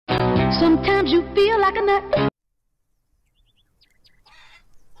Sometimes you feel like a nut.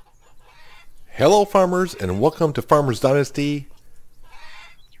 Hello farmers, and welcome to Farmers Dynasty.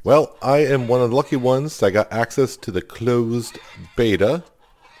 Well, I am one of the lucky ones that got access to the closed beta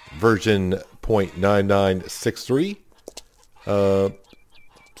version 0.9963.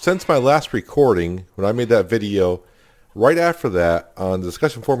 Since my last recording, when I made that video, right after that, on the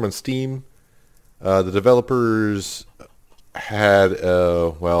discussion forum on Steam, the developers had,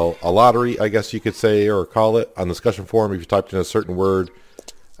 a lottery, I guess you could say, or call it, on the discussion forum. If you typed in a certain word,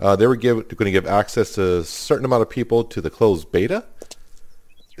 they were going to give access to a certain amount of people to the closed beta.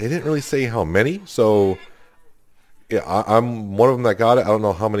 They didn't really say how many, so yeah, I'm one of them that got it. I don't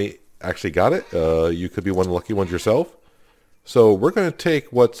know how many actually got it. You could be one of the lucky ones yourself. So we're going to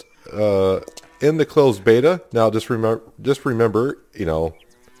take what's in the closed beta. Now, just remember, you know,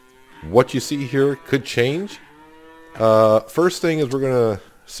 what you see here could change. First thing is we're going to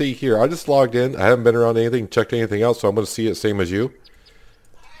see here. I just logged in. I haven't been around anything, checked anything else, so I'm going to see it same as you.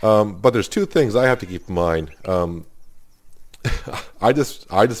 But there's two things I have to keep in mind. I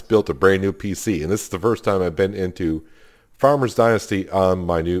just built a brand new PC, and this is the first time I've been into Farmers Dynasty on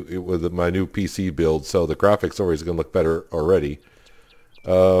my new PC build, so the graphics are always going to look better already.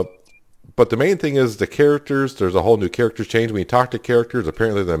 But the main thing is the characters. There's a whole new character change. When you talk to characters,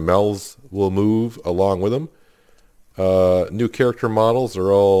 apparently the mells will move along with them. New character models are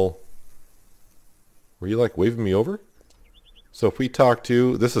all... Were you like waving me over? So if we talk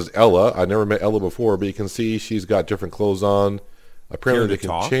to... This is Ella. I never met Ella before, but you can see she's got different clothes on. Apparently they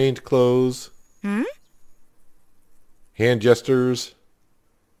can change clothes. Hmm? Hand gestures.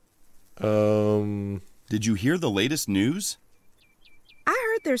 Did you hear the latest news? I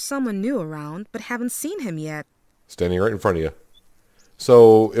heard there's someone new around, but haven't seen him yet. Standing right in front of you.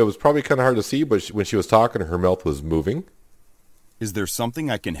 So it was probably kind of hard to see, but when she was talking, her mouth was moving. Is there something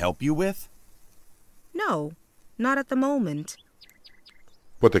I can help you with? No, not at the moment.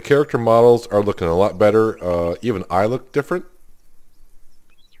 But the character models are looking a lot better. Even I look different.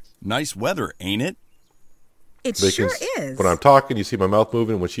 Nice weather, ain't it? It sure is. When I'm talking, you see my mouth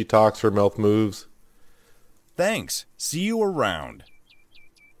moving. When she talks, her mouth moves. Thanks. See you around.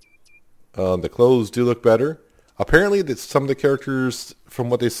 The clothes do look better. Apparently, some of the characters, from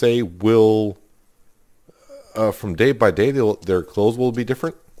what they say, will, from day by day, their clothes will be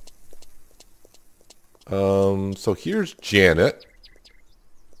different. So here's Janet.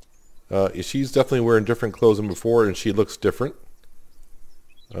 She's definitely wearing different clothes than before, and she looks different.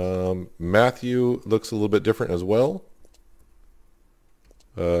 Matthew looks a little bit different as well.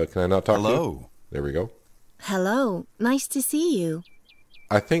 Can I not talk to you? Hello. There we go. Hello. Nice to see you.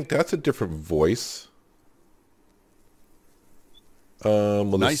 I think that's a different voice.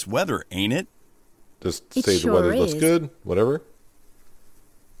 Nice weather, ain't it? Just It say sure the weather looks is. good, whatever.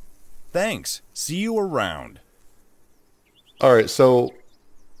 Thanks. See you around. All right, so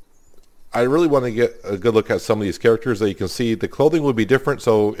I really want to get a good look at some of these characters. That you can see the clothing will be different.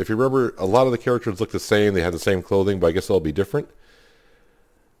 So if you remember, a lot of the characters look the same. They have the same clothing, but I guess they'll be different.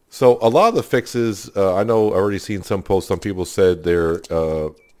 So a lot of the fixes, I know I've already seen some posts. Some people said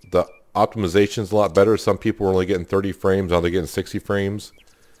the optimization's a lot better. Some people were only getting 30 frames. Now they're getting 60 frames.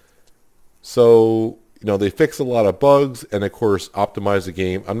 So, you know, they fix a lot of bugs and, of course, optimize the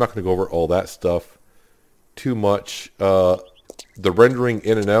game. I'm not going to go over all that stuff too much. The rendering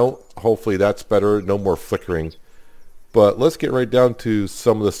in and out, hopefully that's better. No more flickering. But let's get right down to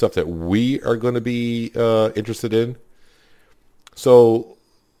some of the stuff that we are going to be interested in. So,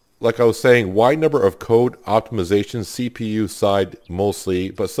 like I was saying, wide number of code optimization, CPU side mostly,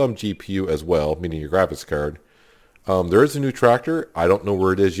 but some GPU as well, meaning your graphics card. There is a new tractor. I don't know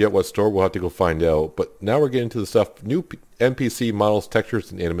where it is yet, what store. We'll have to go find out. But now we're getting to the stuff. New NPC models,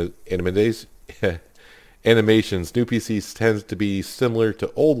 textures, and animations. New PCs tends to be similar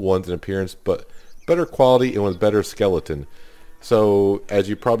to old ones in appearance, but better quality and with better skeleton. So, as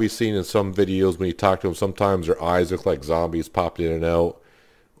you've probably seen in some videos, when you talk to them, sometimes their eyes look like zombies popped in and out.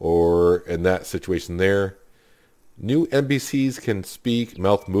 Or in that situation there. New NPCs can speak,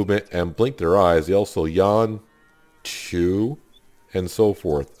 mouth movement, and blink their eyes. They also yawn, chew, and so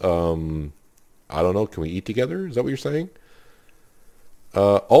forth. I don't know. Can we eat together? Is that what you're saying?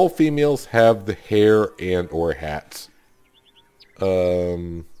 All females have the hair and or hats.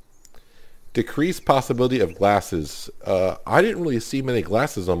 Decreased possibility of glasses. I didn't really see many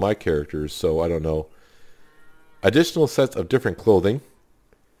glasses on my characters, so I don't know. Additional sets of different clothing.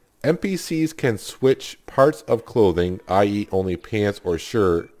 NPCs can switch parts of clothing, i.e. only pants or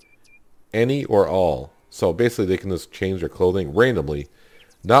shirt, any or all. So basically they can just change their clothing randomly,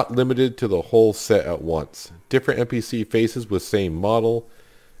 not limited to the whole set at once. Different NPC faces with same model.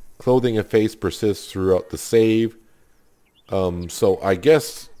 Clothing and face persists throughout the save. So I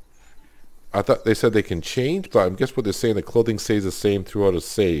guess I thought they said they can change, but I guess what they're saying, the clothing stays the same throughout a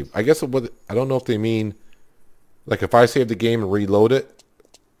save. I guess what I don't know if they mean, like if I save the game and reload it,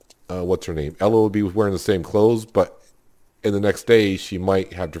 what's her name? Ella would be wearing the same clothes, but in the next day she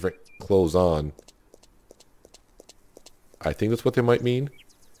might have different clothes on. I think that's what they might mean.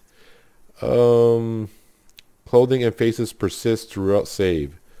 Clothing and faces persist throughout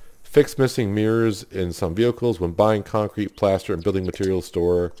save. Fix missing mirrors in some vehicles. When buying concrete, plaster, and building materials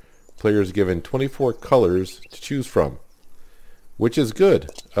store, players given 24 colors to choose from, which is good.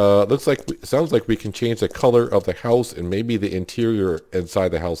 Sounds like we can change the color of the house and maybe the interior inside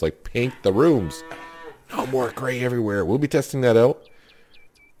the house, like paint the rooms. No more gray everywhere. We'll be testing that out.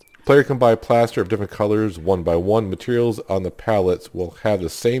 Player can buy plaster of different colors one by one. Materials on the pallets will have the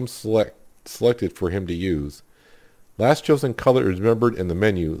same selected for him to use. Last chosen color is remembered in the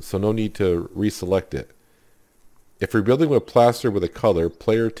menu, so no need to reselect it. If rebuilding with plaster with a color,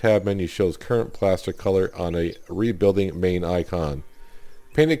 player tab menu shows current plaster color on a rebuilding main icon.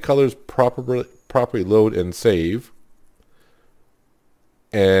 Painted colors properly load and save.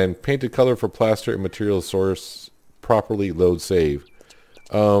 And painted color for plaster and material source properly load save.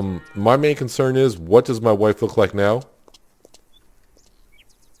 My main concern is, what does my wife look like now?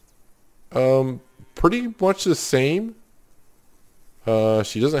 Pretty much the same.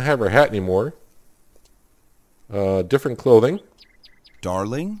 She doesn't have her hat anymore. Different clothing.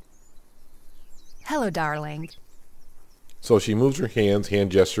 Darling? Hello, darling. So she moves her hands,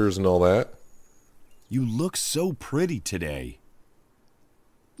 hand gestures and all that. You look so pretty today.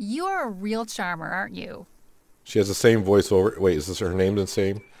 You're a real charmer, aren't you? She has the same voiceover. Wait, is this her name the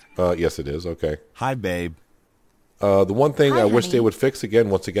same? Yes, it is. Okay. Hi, babe. The one thing Hi, I wish honey. they would fix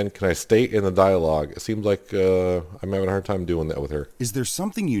once again, can I stay in the dialogue? It seems like I'm having a hard time doing that with her. Is there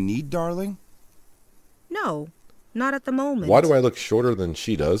something you need, darling? No, not at the moment. Why do I look shorter than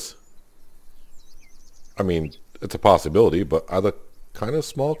she does? I mean, it's a possibility, but I look kind of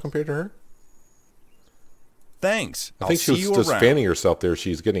small compared to her. Thanks. I think she was just fanning herself there.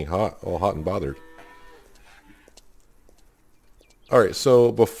 She's getting all hot and bothered. All right,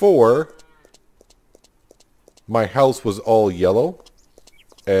 so before, my house was all yellow,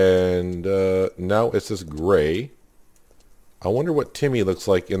 and now it's just gray. I wonder what Timmy looks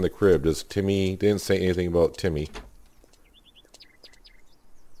like in the crib. They didn't say anything about Timmy.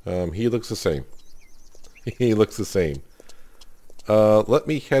 He looks the same. He looks the same. Let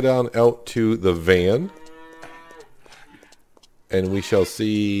me head on out to the van, and we shall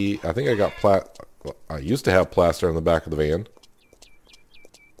see. I think I got I used to have plaster on the back of the van.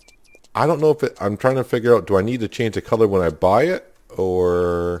 I don't know if I'm trying to figure out, do I need to change the color when I buy it,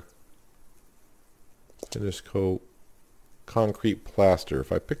 or finish coat, concrete plaster,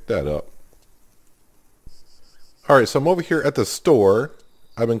 if I pick that up. Alright, so I'm over here at the store.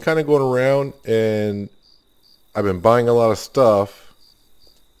 I've been kind of going around and I've been buying a lot of stuff.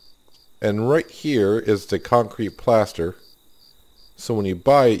 And right here is the concrete plaster. So when you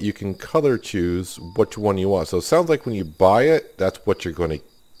buy it, you can color choose which one you want. So it sounds like when you buy it, that's what you're going to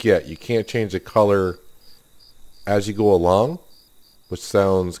get. You can't change the color as you go along, which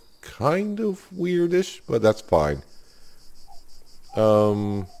sounds kind of weirdish, but that's fine.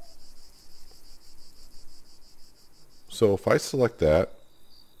 So if I select that,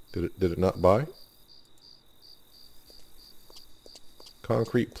 did it not buy?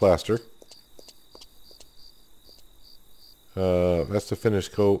 Concrete plaster. That's the finish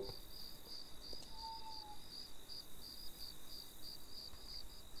coat.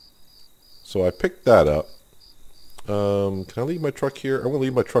 So I picked that up. Can I leave my truck here? I'm going to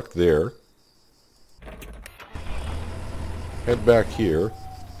leave my truck there. Head back here.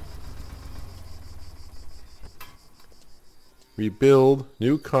 Rebuild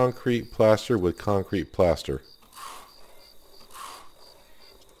new concrete plaster with concrete plaster.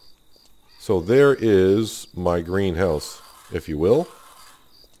 So there is my greenhouse, if you will.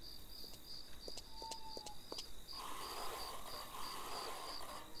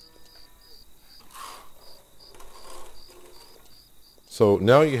 So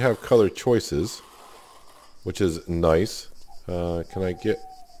now you have color choices, which is nice. Can I get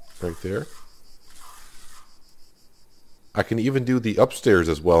right there? I can even do the upstairs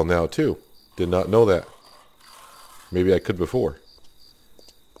as well now too. Did not know that. Maybe I could before.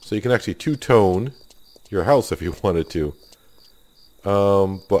 So you can actually two-tone your house if you wanted to.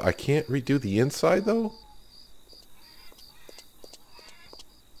 But I can't redo the inside though.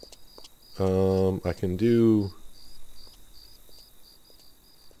 I can do...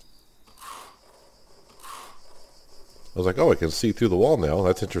 I was like, oh, I can see through the wall now.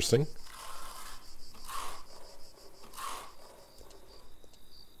 That's interesting.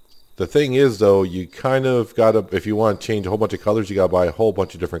 The thing is, though, you kind of gotta, if you want to change a whole bunch of colors, you gotta buy a whole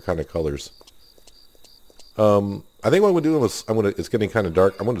bunch of different kind of colors. I think what I'm gonna do is it's getting kind of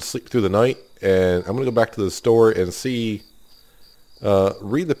dark. I'm gonna sleep through the night, and I'm gonna go back to the store and see,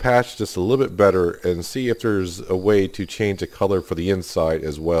 read the patch just a little bit better, and see if there's a way to change the color for the inside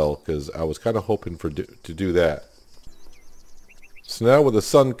as well, because I was kind of hoping to do that. So now with the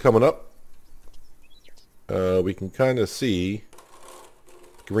sun coming up, we can kind of see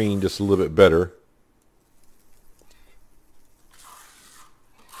green just a little bit better.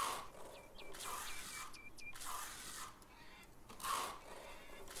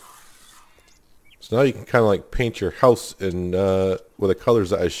 So now you can kind of like paint your house in with the colors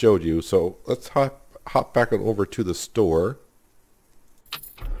that I showed you. So let's hop back on over to the store.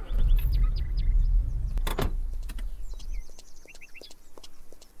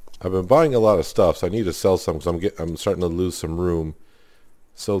 I've been buying a lot of stuff, so I need to sell some because I'm starting to lose some room.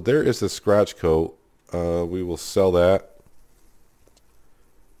 So there is the scratch coat. We will sell that.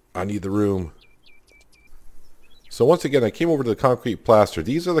 I need the room. So once again, I came over to the concrete plaster.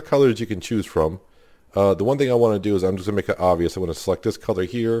 These are the colors you can choose from. The one thing I want to do is I'm just going to make it obvious. I'm going to select this color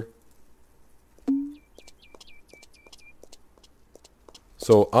here.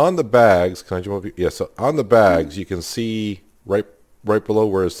 So on the bags, can I jump up here? Yeah, so on the bags, you can see right below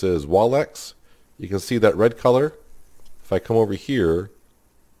where it says Wallex, you can see that red color. If I come over here,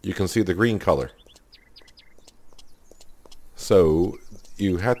 you can see the green color. So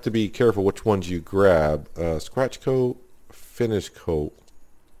you have to be careful which ones you grab. Scratch coat, finish coat.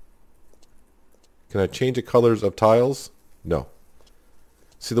 Can I change the colors of tiles? No.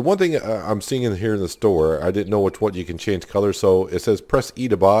 See, the one thing I'm seeing in here in the store, I didn't know which one you can change colors. So it says press E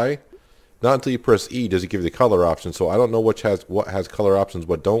to buy. Not until you press E does it give you the color option. So I don't know what has color options,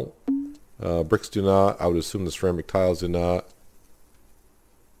 what don't. Bricks do not. I would assume the ceramic tiles do not.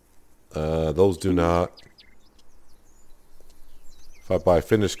 Those do not. If I buy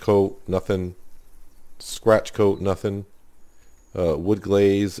finish coat, nothing. Scratch coat, nothing. Wood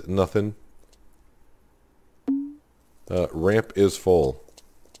glaze, nothing. Ramp is full.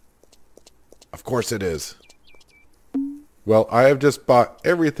 Of course it is. Well, I have just bought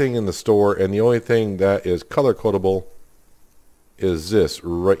everything in the store, and the only thing that is color codable is this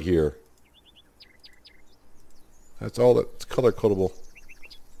right here. That's all that's color codable.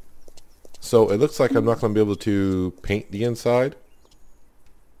 So it looks like I'm not going to be able to paint the inside,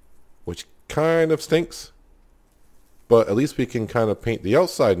 which kind of stinks. But at least we can kind of paint the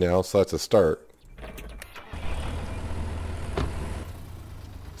outside now, so that's a start.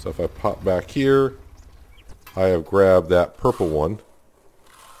 So if I pop back here, I have grabbed that purple one.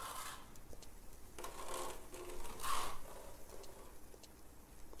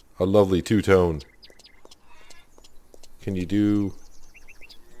 A lovely two-tone. Can you do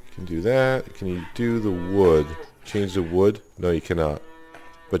that? Can you do the wood? Change the wood? No, you cannot.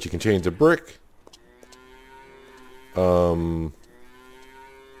 But you can change the brick.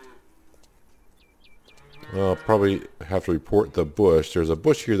 I'll probably have to report the bush. There's a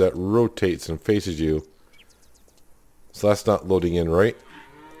bush here that rotates and faces you. So that's not loading in right.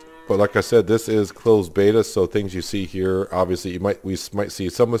 But like I said, this is closed beta, so things you see here, obviously we might see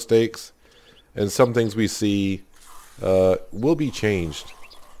some mistakes, and some things we see will be changed.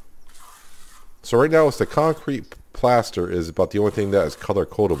 So right now it's the concrete plaster is about the only thing that is color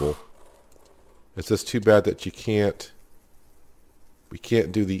codable. It's just too bad that we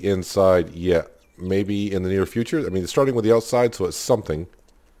can't do the inside yet. Maybe in the near future. I mean, starting with the outside, so it's something.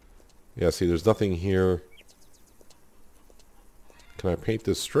 Yeah, see, there's nothing here. Can I paint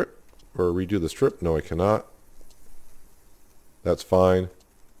this strip? Or redo the strip? No, I cannot. That's fine.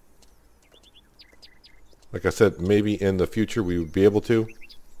 Like I said, maybe in the future we would be able to.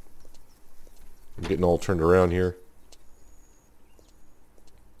 I'm getting all turned around here.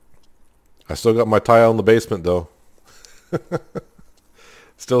 I still got my tile in the basement, though.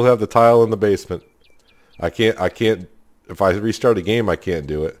 Still have the tile in the basement. I can't, if I restart a game, I can't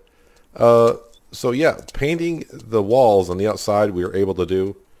do it. So yeah, painting the walls on the outside we were able to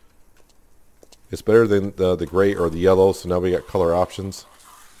do. It's better than the gray or the yellow, so now we got color options.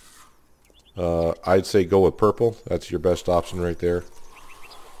 I'd say go with purple. That's your best option right there.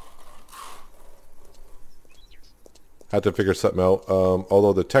 Had to figure something out.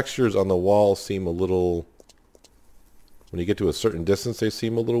 Although the textures on the wall seem a little... When you get to a certain distance, they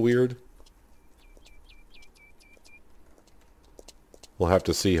seem a little weird. We'll have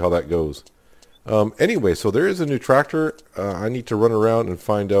to see how that goes. Anyway, so there is a new tractor. I need to run around and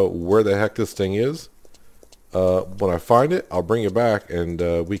find out where the heck this thing is. When I find it, I'll bring it back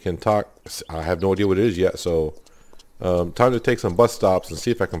and we can talk. I have no idea what it is yet, so time to take some bus stops and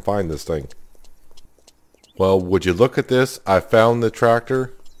see if I can find this thing. Well, would you look at this? I found the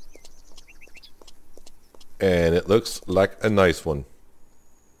tractor, and it looks like a nice one.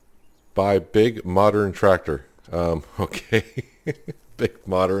 By Big Modern Tractor. Okay, Big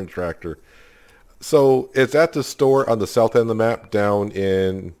Modern Tractor. So it's at the store on the south end of the map down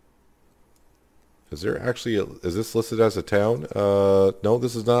in... Is this listed as a town? No,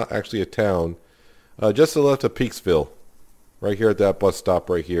 this is not actually a town. Just to the left of Peaksville. Right here at that bus stop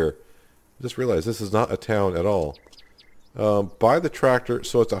right here. Just realized this is not a town at all. Buy the tractor,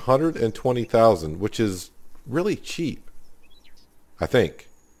 so it's $120,000, which is really cheap, I think.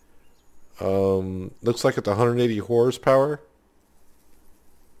 Looks like it's 180 horsepower.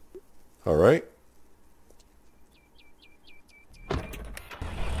 All right.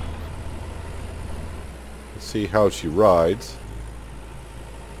 Let's see how she rides.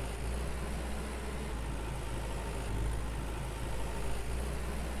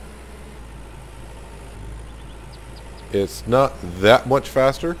 It's not that much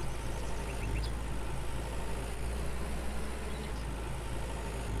faster.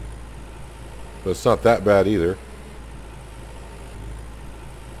 But it's not that bad either.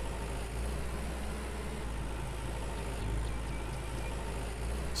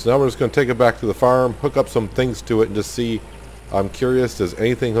 So now we're just going to take it back to the farm, hook up some things to it, and just see. I'm curious, does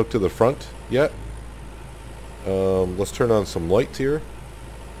anything hook to the front yet? Let's turn on some lights here.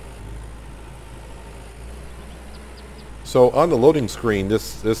 So on the loading screen,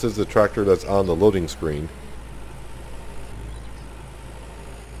 this is the tractor that's on the loading screen.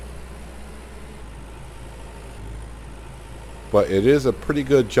 But it is a pretty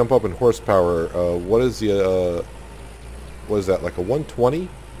good jump up in horsepower. What is the what is that, like a 120?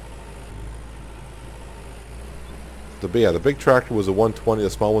 The big tractor was a 120. The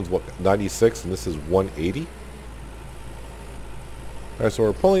small one's what, 96, and this is 180. All right, so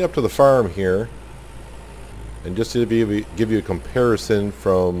we're pulling up to the farm here, and just to give you a comparison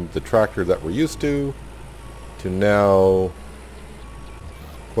from the tractor that we're used to now,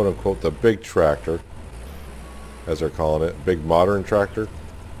 quote unquote, the big tractor, as they're calling it, Big Modern Tractor.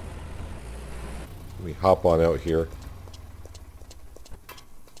 Let me hop on out here.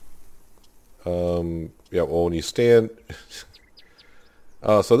 Yeah, well, when you stand...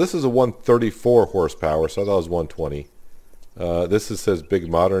 so this is a 134 horsepower, so I thought it was 120. Says Big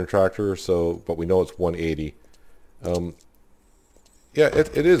Modern Tractor, so but we know it's 180. Yeah,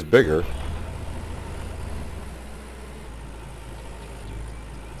 it is bigger.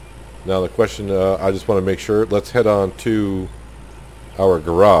 Now the question, I just want to make sure, let's head on to our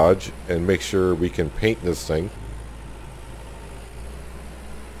garage and make sure we can paint this thing.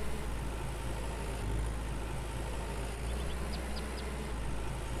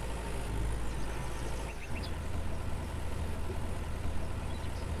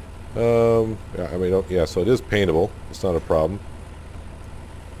 Yeah, I mean, yeah, so it is paintable. It's not a problem.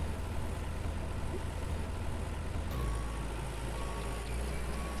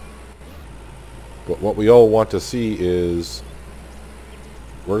 But what we all want to see is,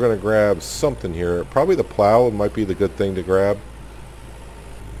 we're going to grab something here. Probably the plow might be the good thing to grab.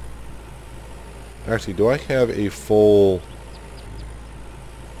 Actually, do I have a full...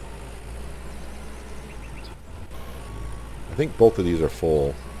 I think both of these are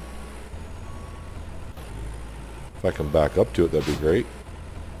full. If I can back up to it, that'd be great.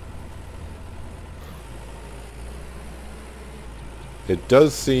 It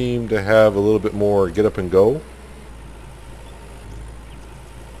does seem to have a little bit more get up and go.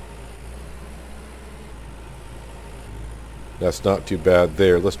 That's not too bad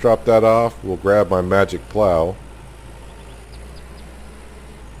there. Let's drop that off. We'll grab my magic plow.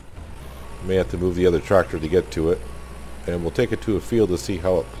 May have to move the other tractor to get to it. And we'll take it to a field to see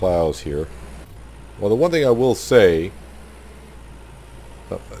how it plows here. Well, the one thing I will say,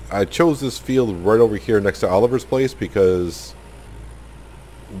 I chose this field right over here next to Oliver's place because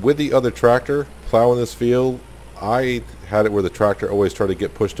with the other tractor plowing this field, I had it where the tractor always tried to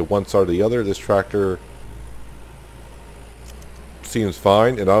get pushed to one side or the other. This tractor seems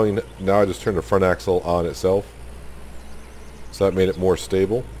fine, and now I just turned the front axle on itself, so that made it more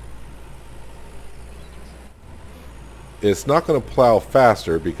stable. It's not going to plow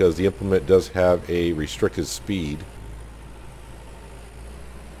faster because the implement does have a restricted speed.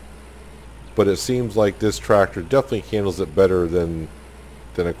 But it seems like this tractor definitely handles it better than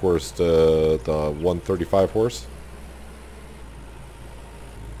of course the 135 horse.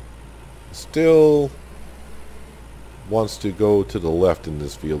 Still wants to go to the left in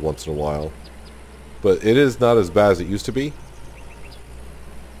this field once in a while. but it is not as bad as it used to be.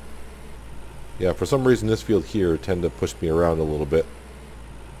 Yeah, for some reason this field here tend to push me around a little bit.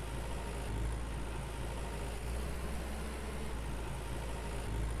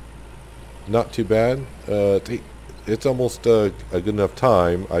 Not too bad. It's almost a good enough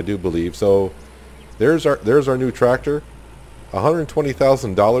time, I do believe. So there's our new tractor.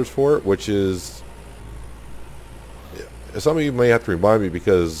 $120,000 for it, which is, some of you may have to remind me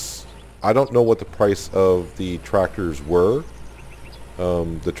because I don't know what the price of the tractors were.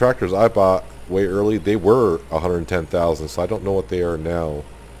 The tractors I bought way early, they were $110,000, so I don't know what they are now.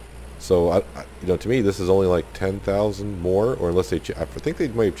 So to me, this is only like 10,000 more, or unless they, I think they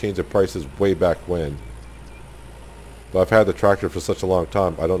might have changed the prices way back when. But I've had the tractor for such a long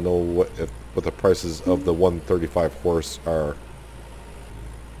time, I don't know what the prices of the 135 horse are.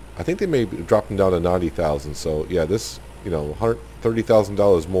 I think they may be dropping down to 90,000. So yeah, this,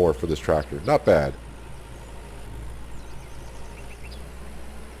 $130,000 more for this tractor, not bad.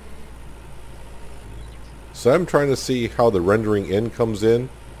 So I'm trying to see how the rendering in comes in.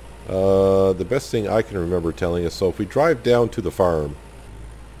 The best thing I can remember telling is, so if we drive down to the farm,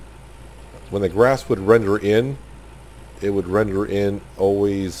 when the grass would render in, it would render in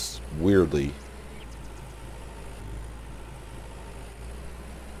always weirdly.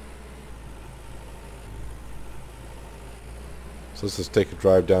 So let's just take a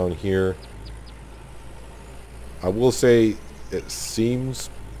drive down here. I will say it seems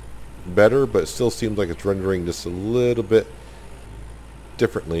better, but it still seems like it's rendering just a little bit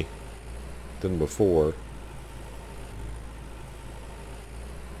differently than before.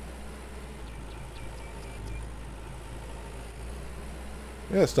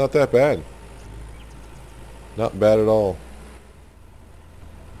 Yeah, it's not that bad. Not bad at all.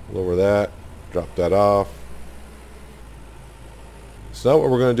 Lower that, drop that off. So now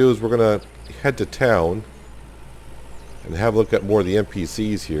what we're going to do is we're going to head to town and have a look at more of the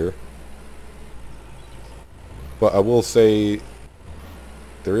NPCs here. But I will say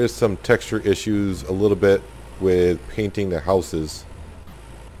there is some texture issues a little bit with painting the houses.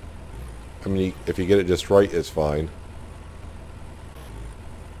 I mean, if you get it just right, it's fine.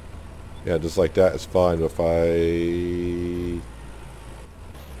 Yeah, just like that, it's fine. If I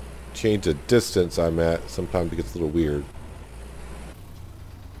change the distance I'm at, sometimes it gets a little weird.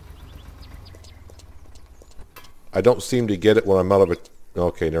 I don't seem to get it when I'm out of it.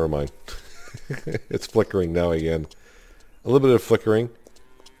 Okay, never mind. It's flickering now again. A little bit of flickering.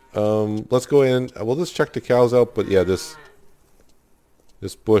 Let's go in. We'll just check the cows out, but yeah, this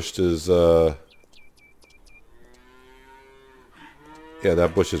bush is yeah,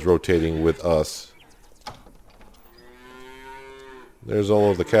 that bush is rotating with us. There's all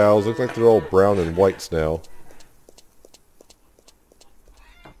of the cows. Looks like they're all brown and whites now.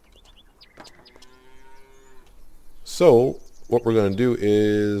 So what we're going to do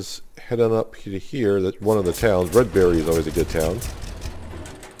is head on up to here. That one of the towns. Redberry is always a good town.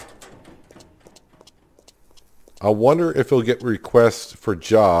 I wonder if he'll get requests for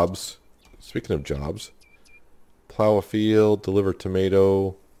jobs. Speaking of jobs, plow a field, deliver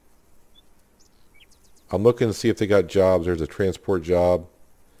tomato. I'm looking to see if they got jobs. There's a transport job.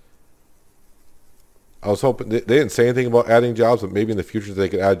 I was hoping they didn't say anything about adding jobs, but maybe in the future they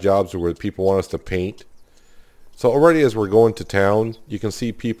could add jobs where people want us to paint. So already as we're going to town, you can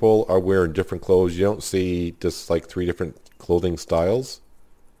see people are wearing different clothes. You don't see just like 3 different clothing styles.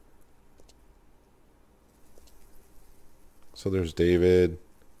 So there's David.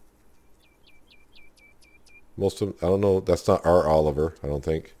 Most of them, I don't know, that's not our Oliver, I don't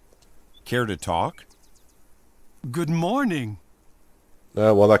think. Care to talk? Good morning.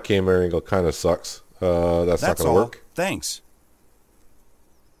 Well, that camera angle kind of sucks. That's not going to work. Thanks.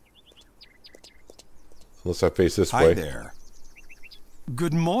 Unless I face this Hi way. there.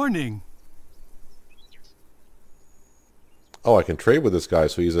 Good morning. Oh, I can trade with this guy,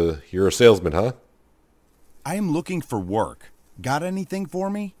 so you're a salesman, huh? I am looking for work. Got anything for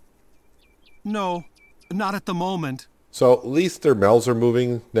me? No, not at the moment. So at least their mouths are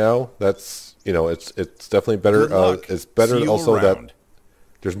moving now. That's, it's definitely better. Good luck. It's better See you also around. that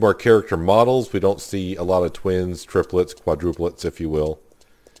there's more character models. We don't see a lot of twins, triplets, quadruplets, if you will.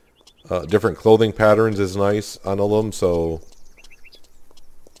 Different clothing patterns is nice on all of them, so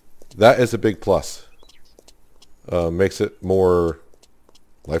that is a big plus. Makes it more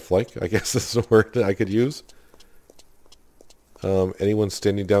lifelike, I guess is the word that I could use. Anyone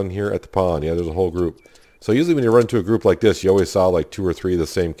standing down here at the pond? Yeah, there's a whole group. So usually when you run into a group like this, you always saw like 2 or 3 of the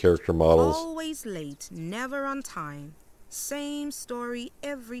same character models. Always late, never on time. Same story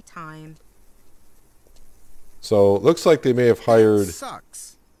every time. So it looks like they may have hired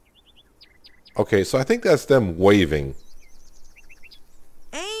Sucks. Okay, so I think that's them waving.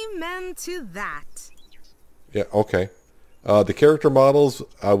 Amen to that. Yeah, okay. The character models,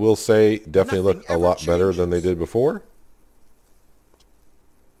 I will say, definitely Nothing look a ever lot better than they changes. did before.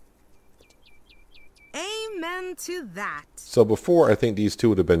 Amen to that. So before, I think these two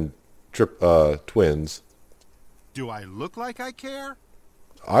would have been twins. Do I look like I care?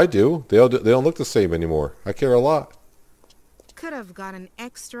 I do. They don't look the same anymore. I care a lot. Could have got an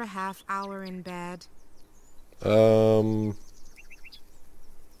extra half hour in bed. The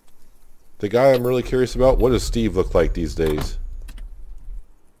guy I'm really curious about, what does Steve look like these days?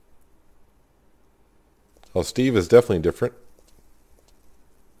 Oh, Steve is definitely different.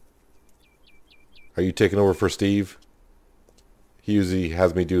 Are you taking over for Steve? He usually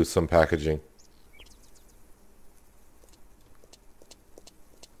has me do some packaging.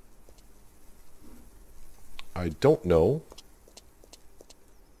 I don't know.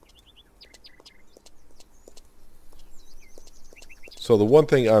 So the one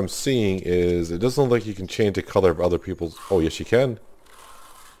thing I'm seeing is it doesn't look like you can change the color of other people's... Oh, yes, you can.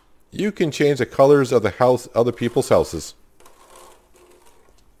 You can change the colors of the house, other people's houses.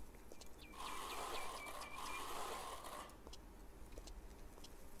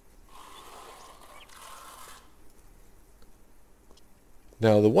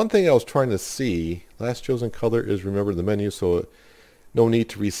 Now, the one thing I was trying to see, last chosen color is remember the menu, so no need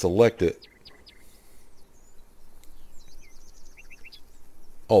to reselect it.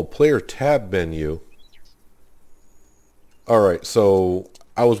 Oh, player tab menu. Alright, so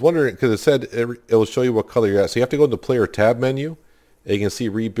I was wondering, because it said it will show you what color you're at. So you have to go into player tab menu. And you can see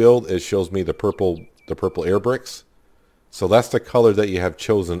rebuild. It shows me the purple air bricks. So that's the color that you have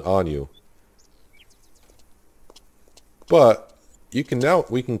chosen on you. But we can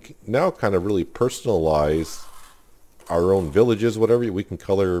now kind of really personalize our own villages, whatever. We can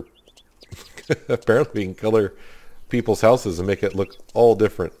color, apparently we can color people's houses and make it look all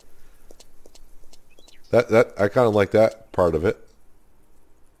different. That I kind of like that part of it.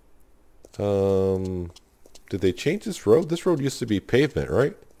 Did they change this road? This road used to be pavement,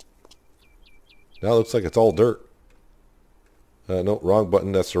 right? Now it looks like it's all dirt. No, wrong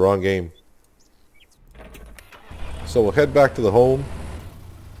button. That's the wrong game. So we'll head back to the home.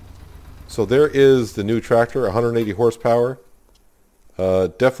 So there is the new tractor, 180 horsepower.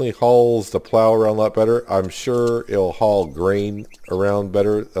 Definitely hauls the plow around a lot better. I'm sure it'll haul grain around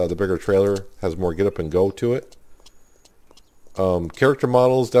better. The bigger trailer has more get up and go to it. Character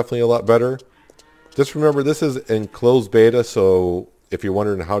models definitely a lot better. Just remember this is in closed beta, so if you're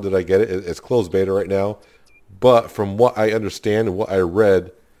wondering how did I get it, it's closed beta right now. But from what I understand and what I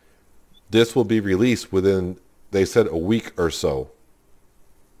read, this will be released within, they said, a week or so.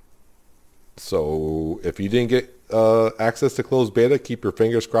 So if you didn't get access to closed beta, keep your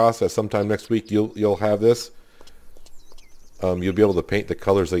fingers crossed that sometime next week you'll have this. You'll be able to paint the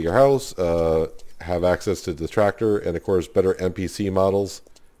colors of your house, have access to the tractor, and of course better NPC models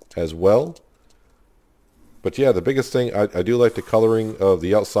as well. But yeah, the biggest thing, I do like the coloring of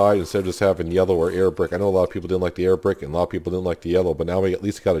the outside instead of just having yellow or air brick. I know a lot of people didn't like the air brick and a lot of people didn't like the yellow, but now we at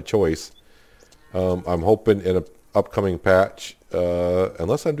least got a choice. I'm hoping in an upcoming patch,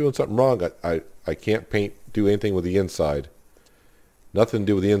 unless I'm doing something wrong, I can't do anything with the inside. Nothing to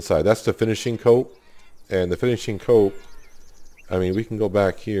do with the inside. That's the finishing coat. And the finishing coat, I mean, we can go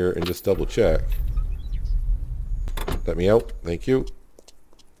back here and just double check. Let me out. Thank you.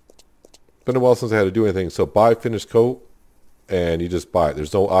 Been a while since I had to do anything. So buy finished coat, and you just buy it.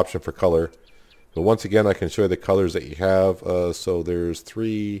 There's no option for color. But once again, I can show you the colors that you have. So there's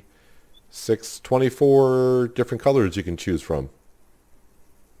 3, 6, 24 different colors you can choose from.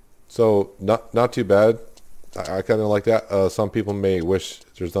 So not too bad. I kind of like that. Some people may wish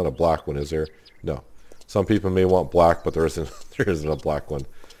there's not a black one, is there? No. Some people may want black, but there isn't a black one.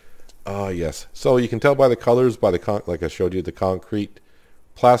 Yes. So you can tell by the colors, by the like I showed you, the concrete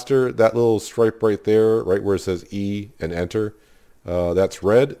plaster, that little stripe right there, right where it says E and enter, that's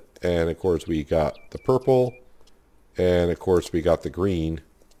red. And of course we got the purple, and of course we got the green.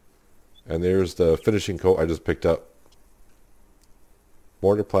 And there's the finishing coat I just picked up.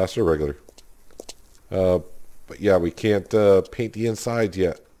 Mortar, plaster, regular. But yeah, we can't paint the inside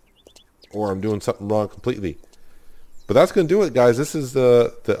yet, or I'm doing something wrong completely. But that's going to do it, guys. This is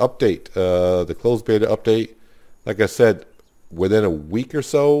the update, the closed beta update. Like I said, within a week or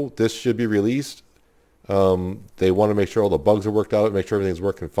so, this should be released. They want to make sure all the bugs are worked out, make sure everything's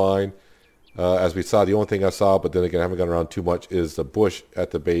working fine. As we saw, the only thing I saw, but then again I haven't gone around too much, is the bush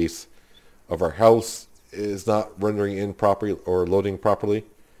at the base of our house is not rendering in properly or loading properly.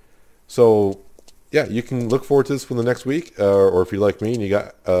 So yeah, you can look forward to this for the next week. Or if you're like me and you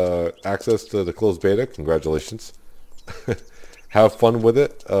got access to the closed beta, congratulations. Have fun with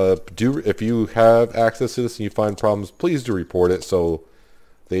it. If you have access to this and you find problems, please do report it so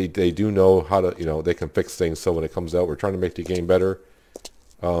they do know how to, they can fix things. So when it comes out, we're trying to make the game better.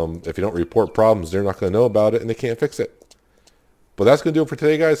 If you don't report problems, they're not going to know about it and they can't fix it. But that's going to do it for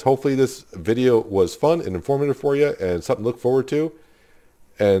today, guys. Hopefully this video was fun and informative for you and something to look forward to.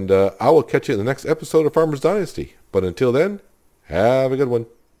 And I will catch you in the next episode of Farmers Dynasty. But until then, have a good one.